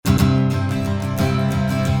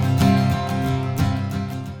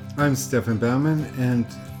I'm Stefan Baumann, and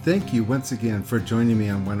thank you once again for joining me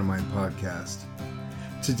on one of my podcasts.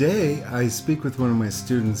 Today, I speak with one of my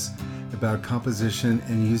students about composition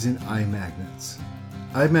and using eye magnets.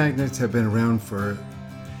 Eye magnets have been around for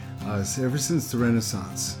ever since the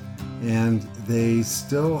Renaissance, and they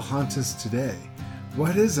still haunt us today.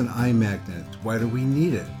 What is an eye magnet? Why do we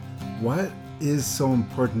need it? What is so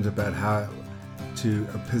important about how to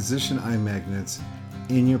position eye magnets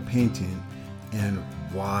in your painting, and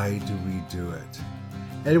why do we do it?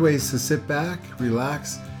 Anyways, so sit back,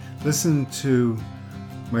 relax, listen to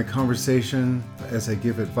my conversation as I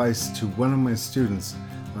give advice to one of my students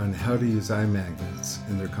on how to use eye magnets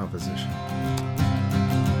in their composition.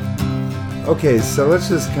 Okay, so let's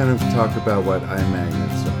just kind of talk about what eye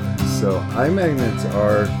magnets are. So eye magnets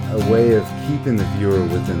are a way of keeping the viewer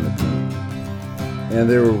within the painting. And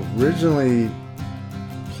they were originally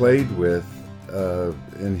played with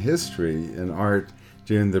in history, in art,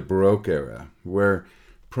 during the Baroque era, where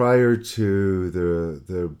prior to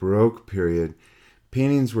the Baroque period,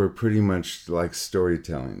 paintings were pretty much like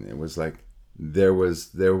storytelling. It was like there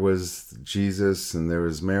was Jesus and there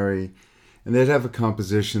was Mary, and they'd have a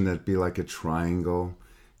composition that'd be like a triangle,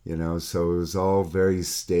 so it was all very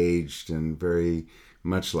staged and very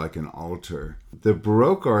much like an altar. The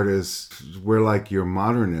Baroque artists were like your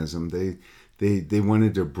modernism. They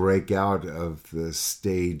wanted to break out of the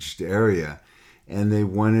staged area, and they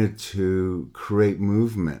wanted to create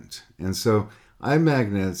movement. And so eye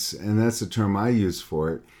magnets, and that's the term I use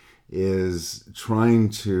for it, is trying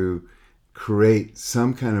to create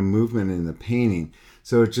some kind of movement in the painting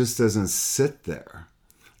so it just doesn't sit there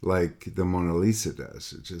like the Mona Lisa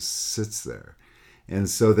does. It just sits there. And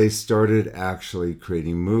so they started actually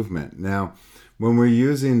creating movement. Now, when we're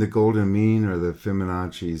using the golden mean or the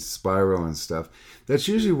Fibonacci spiral and stuff, that's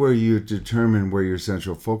usually where you determine where your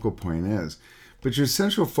central focal point is. But your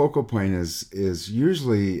central focal point is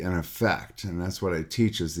usually an effect, and that's what I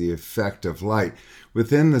teach, is the effect of light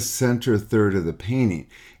within the center third of the painting.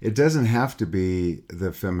 It doesn't have to be the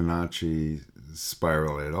Fibonacci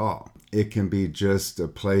spiral at all. It can be just a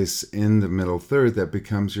place in the middle third that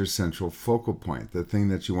becomes your central focal point, the thing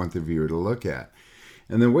that you want the viewer to look at.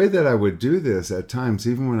 And the way that I would do this at times,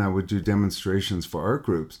 even when I would do demonstrations for art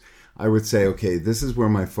groups, I would say, okay, this is where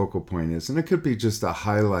my focal point is. And it could be just a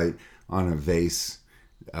highlight on a vase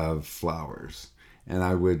of flowers. And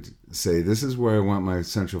I would say, this is where I want my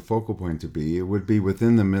central focal point to be. It would be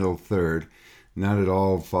within the middle third, not at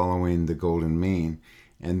all following the golden mean.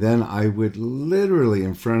 And then I would literally,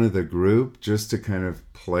 in front of the group, just to kind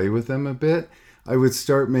of play with them a bit, I would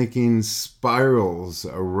start making spirals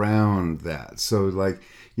around that. So like,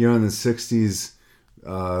 in the 60s,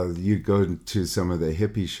 you'd go to some of the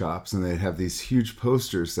hippie shops and they'd have these huge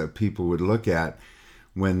posters that people would look at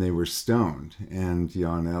when they were stoned and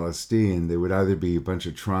on LSD, and they would either be a bunch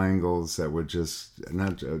of triangles that would just,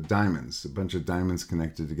 not diamonds, a bunch of diamonds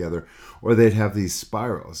connected together, or they'd have these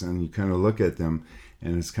spirals, and you kind of look at them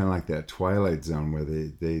and it's kind of like that Twilight Zone where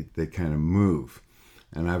they kind of move.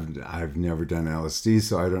 And I've never done LSD,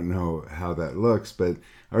 so I don't know how that looks, but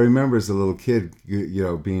I remember as a little kid,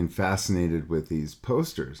 being fascinated with these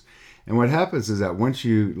posters. And what happens is that once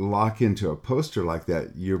you lock into a poster like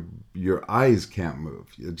that, your eyes can't move.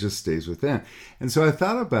 It just stays within. And so I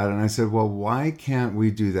thought about it and I said, well, why can't we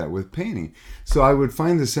do that with painting? So I would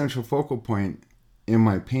find the central focal point in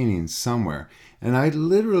my painting somewhere. And I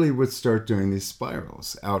literally would start doing these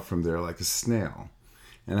spirals out from there like a snail.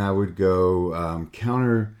 And I would go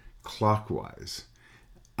counterclockwise.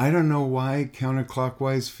 I don't know why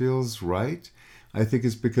counterclockwise feels right. I think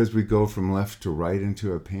it's because we go from left to right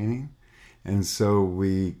into a painting. And so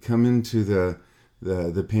we come into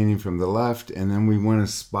the painting from the left, and then we want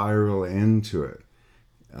to spiral into it,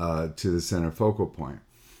 to the center focal point.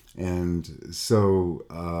 And so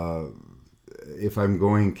if I'm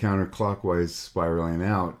going counterclockwise, spiraling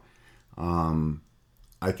out,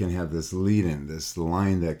 I can have this lead-in, this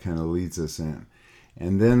line that kind of leads us in.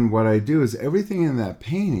 And then what I do is everything in that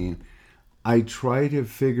painting, I try to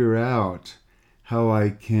figure out how I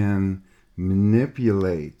can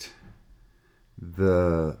manipulate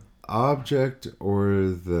the object or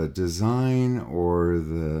the design or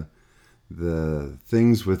the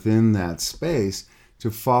things within that space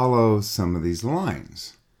to follow some of these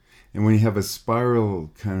lines. And when you have a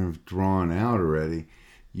spiral kind of drawn out already,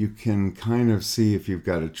 you can kind of see, if you've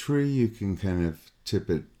got a tree, you can kind of tip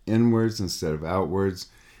it inwards instead of outwards.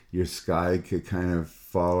 Your sky could kind of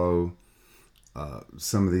follow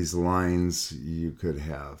some of these lines. You could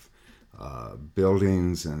have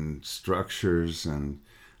buildings and structures and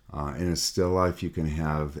In a still life, you can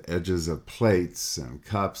have edges of plates and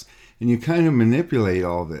cups, and you kind of manipulate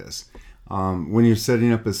all this. When you're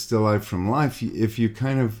setting up a still life from life, if you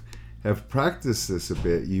kind of have practiced this a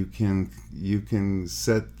bit, you can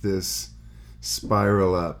set this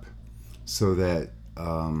spiral up so that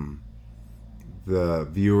the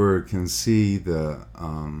viewer can see the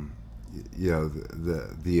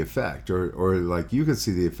effect, or like you can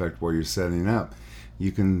see the effect while you're setting up.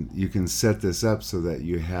 You can set this up so that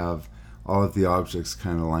you have all of the objects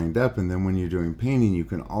kind of lined up, and then when you're doing painting, you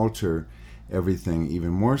can alter everything even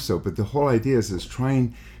more so. But the whole idea is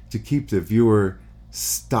trying to keep the viewer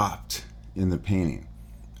stopped in the painting,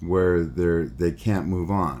 where they can't move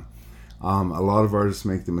on. A lot of artists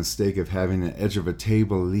make the mistake of having the edge of a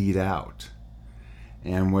table lead out.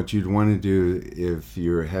 And what you'd want to do if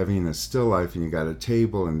you're having a still life and you got a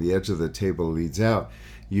table and the edge of the table leads out,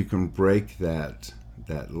 you can break that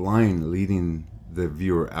line leading the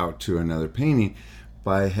viewer out to another painting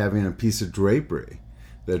by having a piece of drapery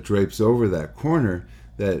that drapes over that corner,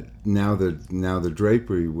 that now the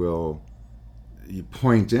drapery will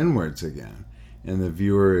point inwards again, and the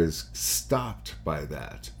viewer is stopped by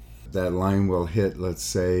that. That line will hit, let's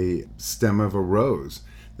say, stem of a rose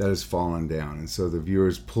that has fallen down, and so the viewer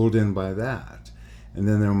is pulled in by that. And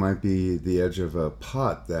then there might be the edge of a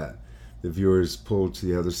pot that the viewer is pulled to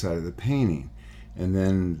the other side of the painting, and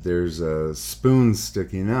then there's a spoon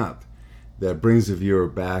sticking up that brings the viewer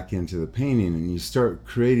back into the painting, and you start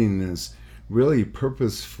creating this really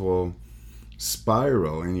purposeful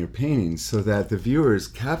spiral in your painting so that the viewer is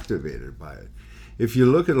captivated by it. If you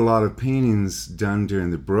look at a lot of paintings done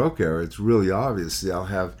during the Baroque era, it's really obvious. They'll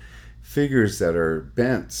have figures that are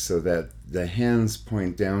bent so that the hands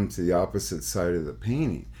point down to the opposite side of the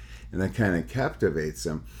painting, and that kind of captivates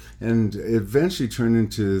them. And it eventually turned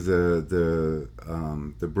into the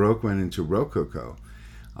Baroque went into Rococo.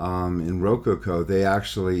 In Rococo, they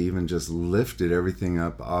actually even just lifted everything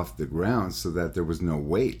up off the ground so that there was no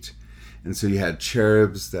weight. And so you had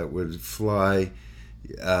cherubs that would fly,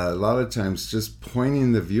 a lot of times just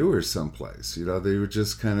pointing the viewer someplace. They would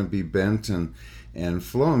just kind of be bent and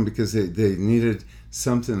flown because they needed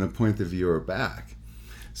something to point the viewer back.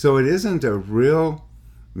 So it isn't a real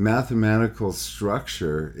mathematical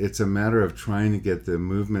structure. It's a matter of trying to get the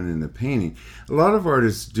movement in the painting. A lot of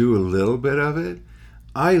artists do a little bit of it.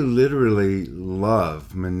 I literally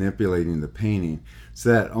love manipulating the painting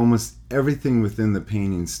so that almost everything within the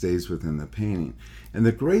painting stays within the painting. And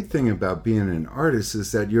the great thing about being an artist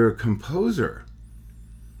is that you're a composer.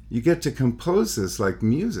 You get to compose this like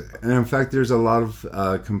music. And in fact, there's a lot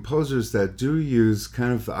of composers that do use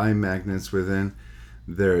kind of eye magnets within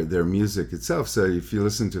their music itself. So if you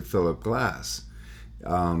listen to Philip Glass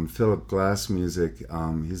music,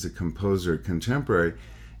 he's a composer contemporary.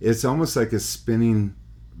 It's almost like a spinning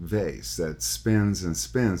vase that spins and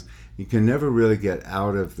spins. You can never really get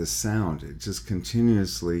out of the sound. It just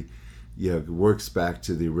continuously works back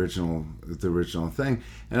to the original thing.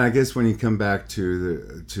 And I guess when you come back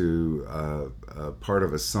to part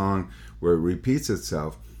of a song where it repeats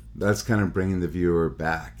itself, that's kind of bringing the viewer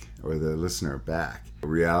back, or the listener back. The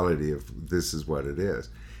reality of this is what it is.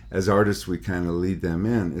 As artists, we kind of lead them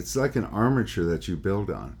in. It's like an armature that you build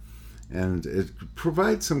on, and it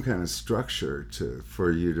provides some kind of structure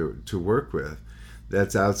for you to work with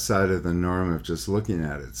that's outside of the norm of just looking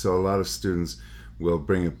at it. So a lot of students will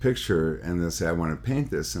bring a picture and they'll say, I want to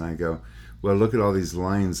paint this, and I go, well, look at all these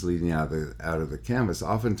lines leading out of the canvas.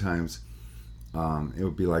 Oftentimes it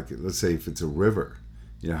would be like, let's say if it's a river,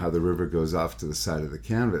 how the river goes off to the side of the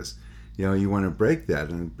canvas. You want to break that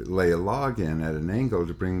and lay a log in at an angle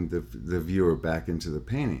to bring the viewer back into the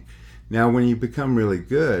painting. Now, when you become really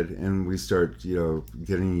good and we start,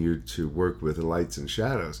 getting you to work with the lights and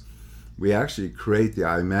shadows, we actually create the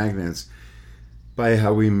eye magnets by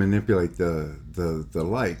how we manipulate the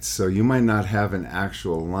lights. So you might not have an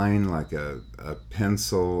actual line like a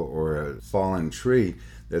pencil or a fallen tree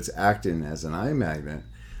that's acting as an eye magnet.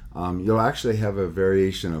 You'll actually have a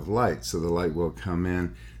variation of light. So the light will come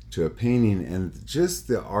in to a painting, and just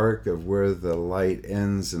the arc of where the light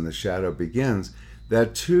ends and the shadow begins,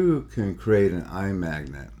 that too can create an eye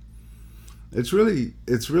magnet. It's really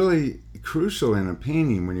crucial in a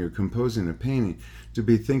painting, when you're composing a painting, to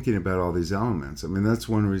be thinking about all these elements. I mean, that's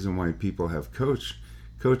one reason why people have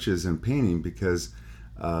coaches in painting, because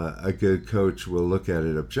a good coach will look at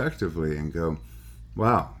it objectively and go,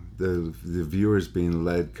 wow, the viewer's being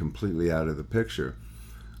led completely out of the picture.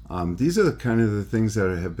 These are the kind of the things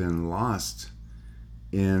that have been lost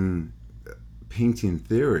in painting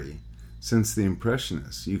theory since the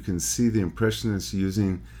Impressionists. You can see the Impressionists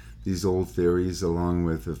using these old theories, along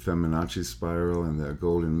with the Fibonacci spiral and the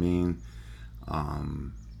golden mean.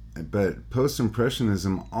 But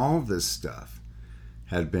post-impressionism, all this stuff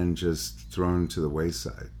had been just thrown to the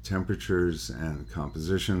wayside. Temperatures and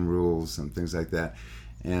composition rules and things like that.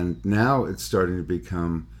 And now it's starting to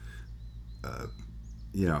become,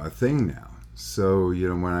 a thing now. So,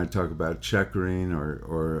 when I talk about checkering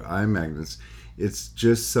or eye magnets, it's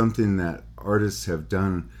just something that artists have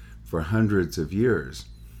done for hundreds of years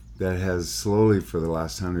that has slowly for the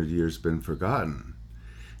last 100 years been forgotten.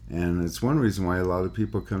 And it's one reason why a lot of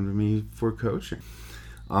people come to me for coaching.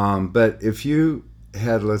 But if you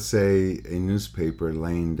had, let's say, a newspaper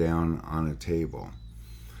laying down on a table,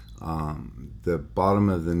 the bottom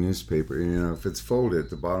of the newspaper, if it's folded,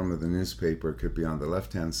 the bottom of the newspaper could be on the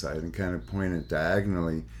left-hand side and kind of point it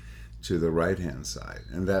diagonally to the right-hand side.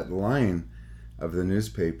 And that line of the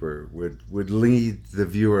newspaper would lead the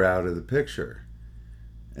viewer out of the picture.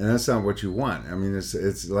 And that's not what you want. I mean,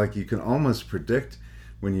 it's like you can almost predict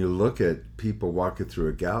when you look at people walking through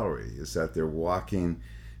a gallery, is that they're walking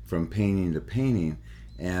from painting to painting.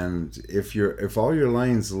 And if all your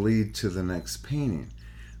lines lead to the next painting,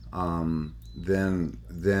 then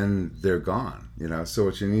they're gone. So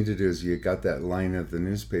what you need to do is you got that line of the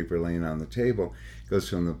newspaper laying on the table, goes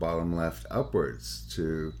from the bottom left upwards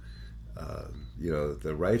to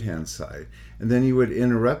the right hand side, and then you would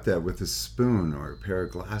interrupt that with a spoon or a pair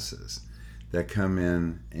of glasses that come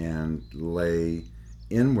in and lay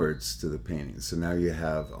inwards to the painting. So now you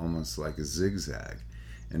have almost like a zigzag,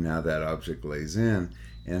 and now that object lays in,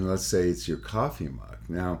 and let's say it's your coffee mug.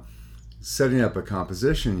 Now, setting up a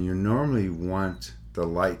composition, you normally want the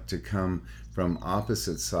light to come from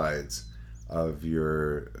opposite sides of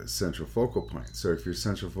your central focal point. So if your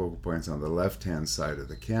central focal point's on the left-hand side of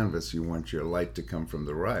the canvas, you want your light to come from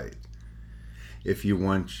the right. If you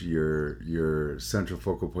want your central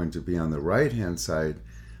focal point to be on the right-hand side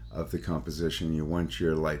of the composition, you want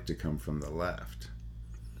your light to come from the left.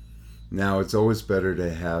 Now, it's always better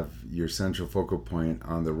to have your central focal point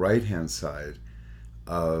on the right-hand side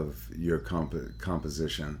of your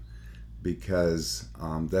composition, because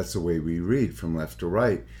that's the way we read, from left to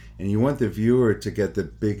right. And you want the viewer to get the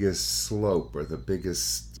biggest slope or the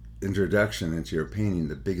biggest introduction into your painting,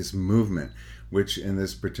 the biggest movement, which in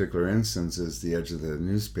this particular instance is the edge of the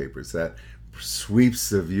newspapers. That sweeps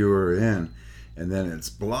the viewer in, and then it's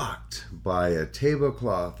blocked by a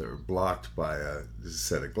tablecloth, or blocked by a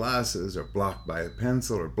set of glasses, or blocked by a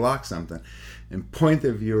pencil, or block something, and point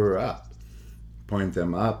the viewer up. Point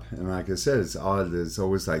them up, and like I said, it's odd. It's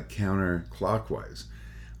always like counterclockwise.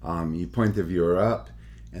 You point the viewer up,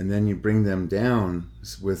 and then you bring them down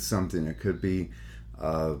with something. It could be,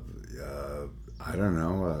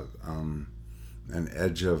 an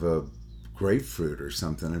edge of a grapefruit or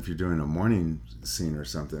something if you're doing a morning scene or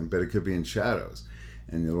something. But it could be in shadows,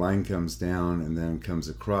 and the line comes down and then comes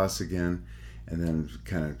across again, and then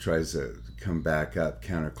kind of tries to come back up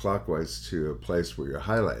counterclockwise to a place where your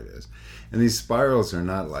highlight is. And these spirals are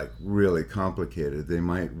not like really complicated. They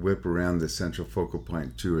might whip around the central focal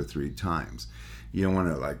point 2 or 3 times. You don't want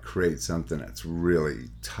to like create something that's really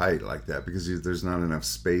tight like that, because there's not enough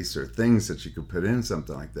space or things that you could put in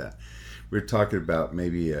something like that. We're talking about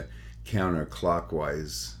maybe a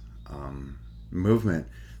counterclockwise movement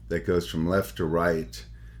that goes from left to right,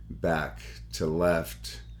 back to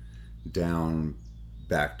left, down,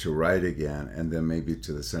 back to right again, and then maybe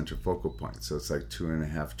to the central focal point. So it's like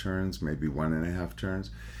 2.5 turns, maybe 1.5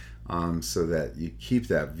 turns, so that you keep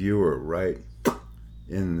that viewer right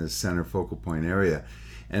in the center focal point area.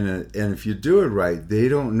 And if you do it right, they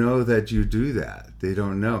don't know that you do that. They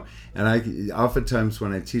don't know. And oftentimes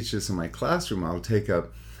when I teach this in my classroom, I'll take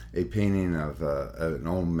up a painting of an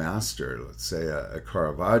old master, let's say a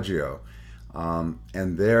Caravaggio,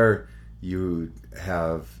 and there you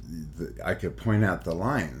have, I could point out the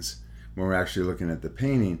lines when we're actually looking at the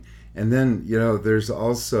painting. And then, there's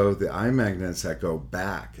also the eye magnets that go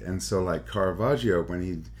back. And so like Caravaggio, when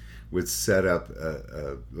he would set up,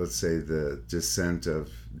 let's say, the descent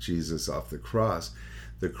of Jesus off the cross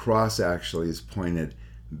actually is pointed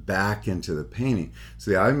back into the painting.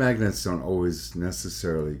 So the eye magnets don't always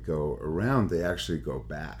necessarily go around, they actually go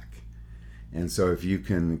back. And so if you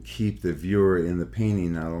can keep the viewer in the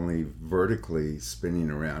painting, not only vertically spinning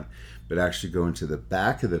around, but actually go into the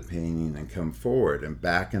back of the painting and come forward, and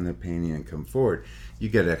back in the painting and come forward, you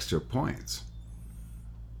get extra points.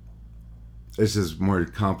 This is more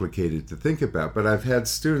complicated to think about, but I've had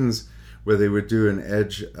students where they would do an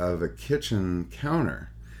edge of a kitchen counter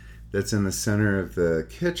that's in the center of the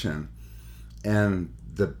kitchen, and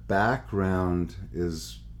the background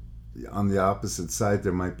is on the opposite side.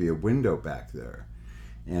 There might be a window back there,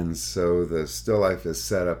 And so the still life is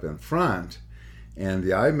set up in front, and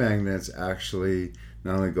the eye magnets actually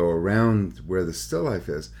not only go around where the still life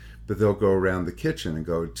is, but they'll go around the kitchen and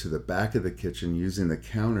go to the back of the kitchen using the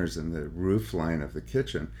counters and the roof line of the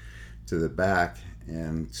kitchen to the back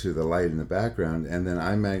and to the light in the background, and then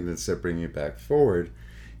eye magnets that bring you back forward.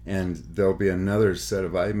 And there'll be another set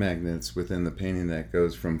of eye magnets within the painting that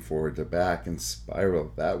goes from forward to back and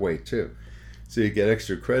spiral that way too. So you get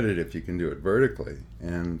extra credit if you can do it vertically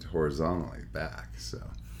and horizontally back. So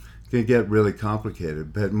it can get really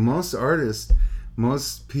complicated. But most artists,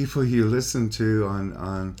 most people you listen to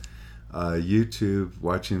on YouTube,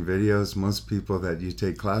 watching videos, most people that you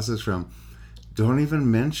take classes from don't even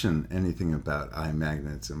mention anything about eye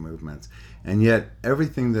magnets and movements. And yet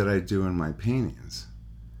everything that I do in my paintings,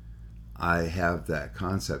 I have that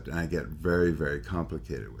concept, and I get very, very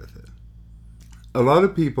complicated with it. A lot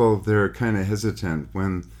of people, they're kind of hesitant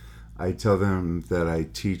when I tell them that I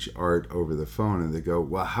teach art over the phone, and they go,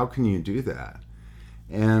 well, how can you do that?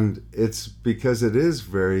 And it's because it is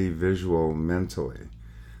very visual mentally.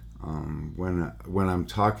 When I'm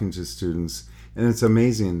talking to students, and it's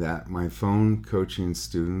amazing that my phone coaching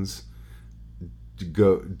students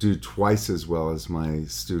do twice as well as my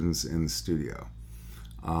students in the studio.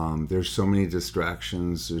 There's so many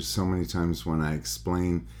distractions. There's so many times when I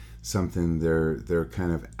explain something, they're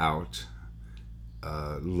kind of out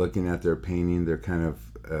looking at their painting. They're kind of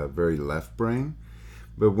very left brain.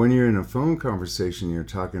 But when you're in a phone conversation, you're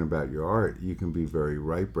talking about your art, you can be very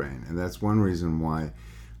right brain. And that's one reason why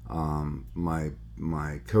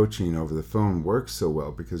my coaching over the phone works so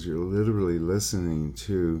well, because you're literally listening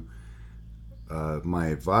to my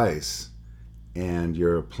advice, and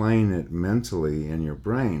you're applying it mentally in your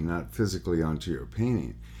brain, not physically onto your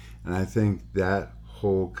painting. And I think that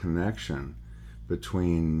whole connection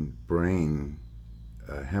between brain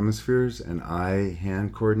hemispheres and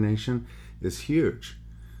eye-hand coordination is huge.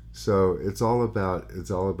 So it's all about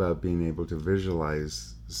being able to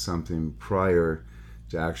visualize something prior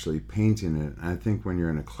to actually painting it. And I think when you're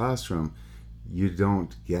in a classroom, you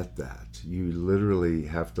don't get that. You literally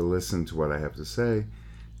have to listen to what I have to say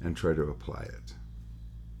and try to apply it.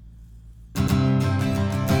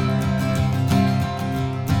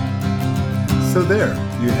 So there,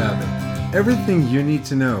 you have it. Everything you need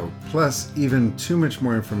to know, plus even too much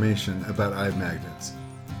more information about eye magnets.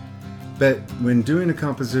 But when doing a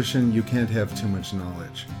composition, you can't have too much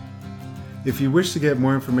knowledge. If you wish to get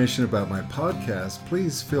more information about my podcast,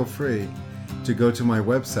 please feel free to go to my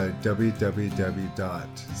website,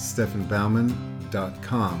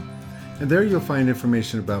 www.stephanbaumann.com. And there you'll find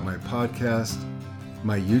information about my podcast,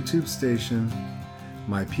 my YouTube station,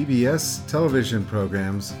 my PBS television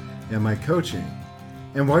programs, and my coaching.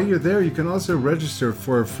 And while you're there, you can also register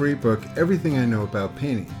for a free book, Everything I Know About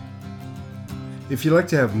Painting. If you'd like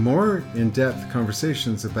to have more in-depth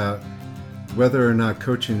conversations about whether or not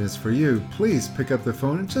coaching is for you, please pick up the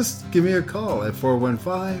phone and just give me a call at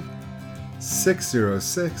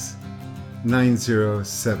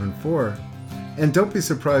 415-606-9074. And don't be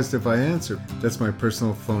surprised if I answer. That's my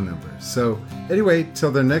personal phone number. So anyway,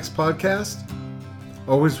 till the next podcast,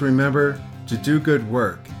 always remember to do good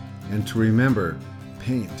work and to remember,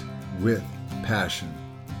 paint with passion.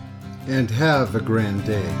 And have a grand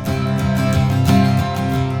day.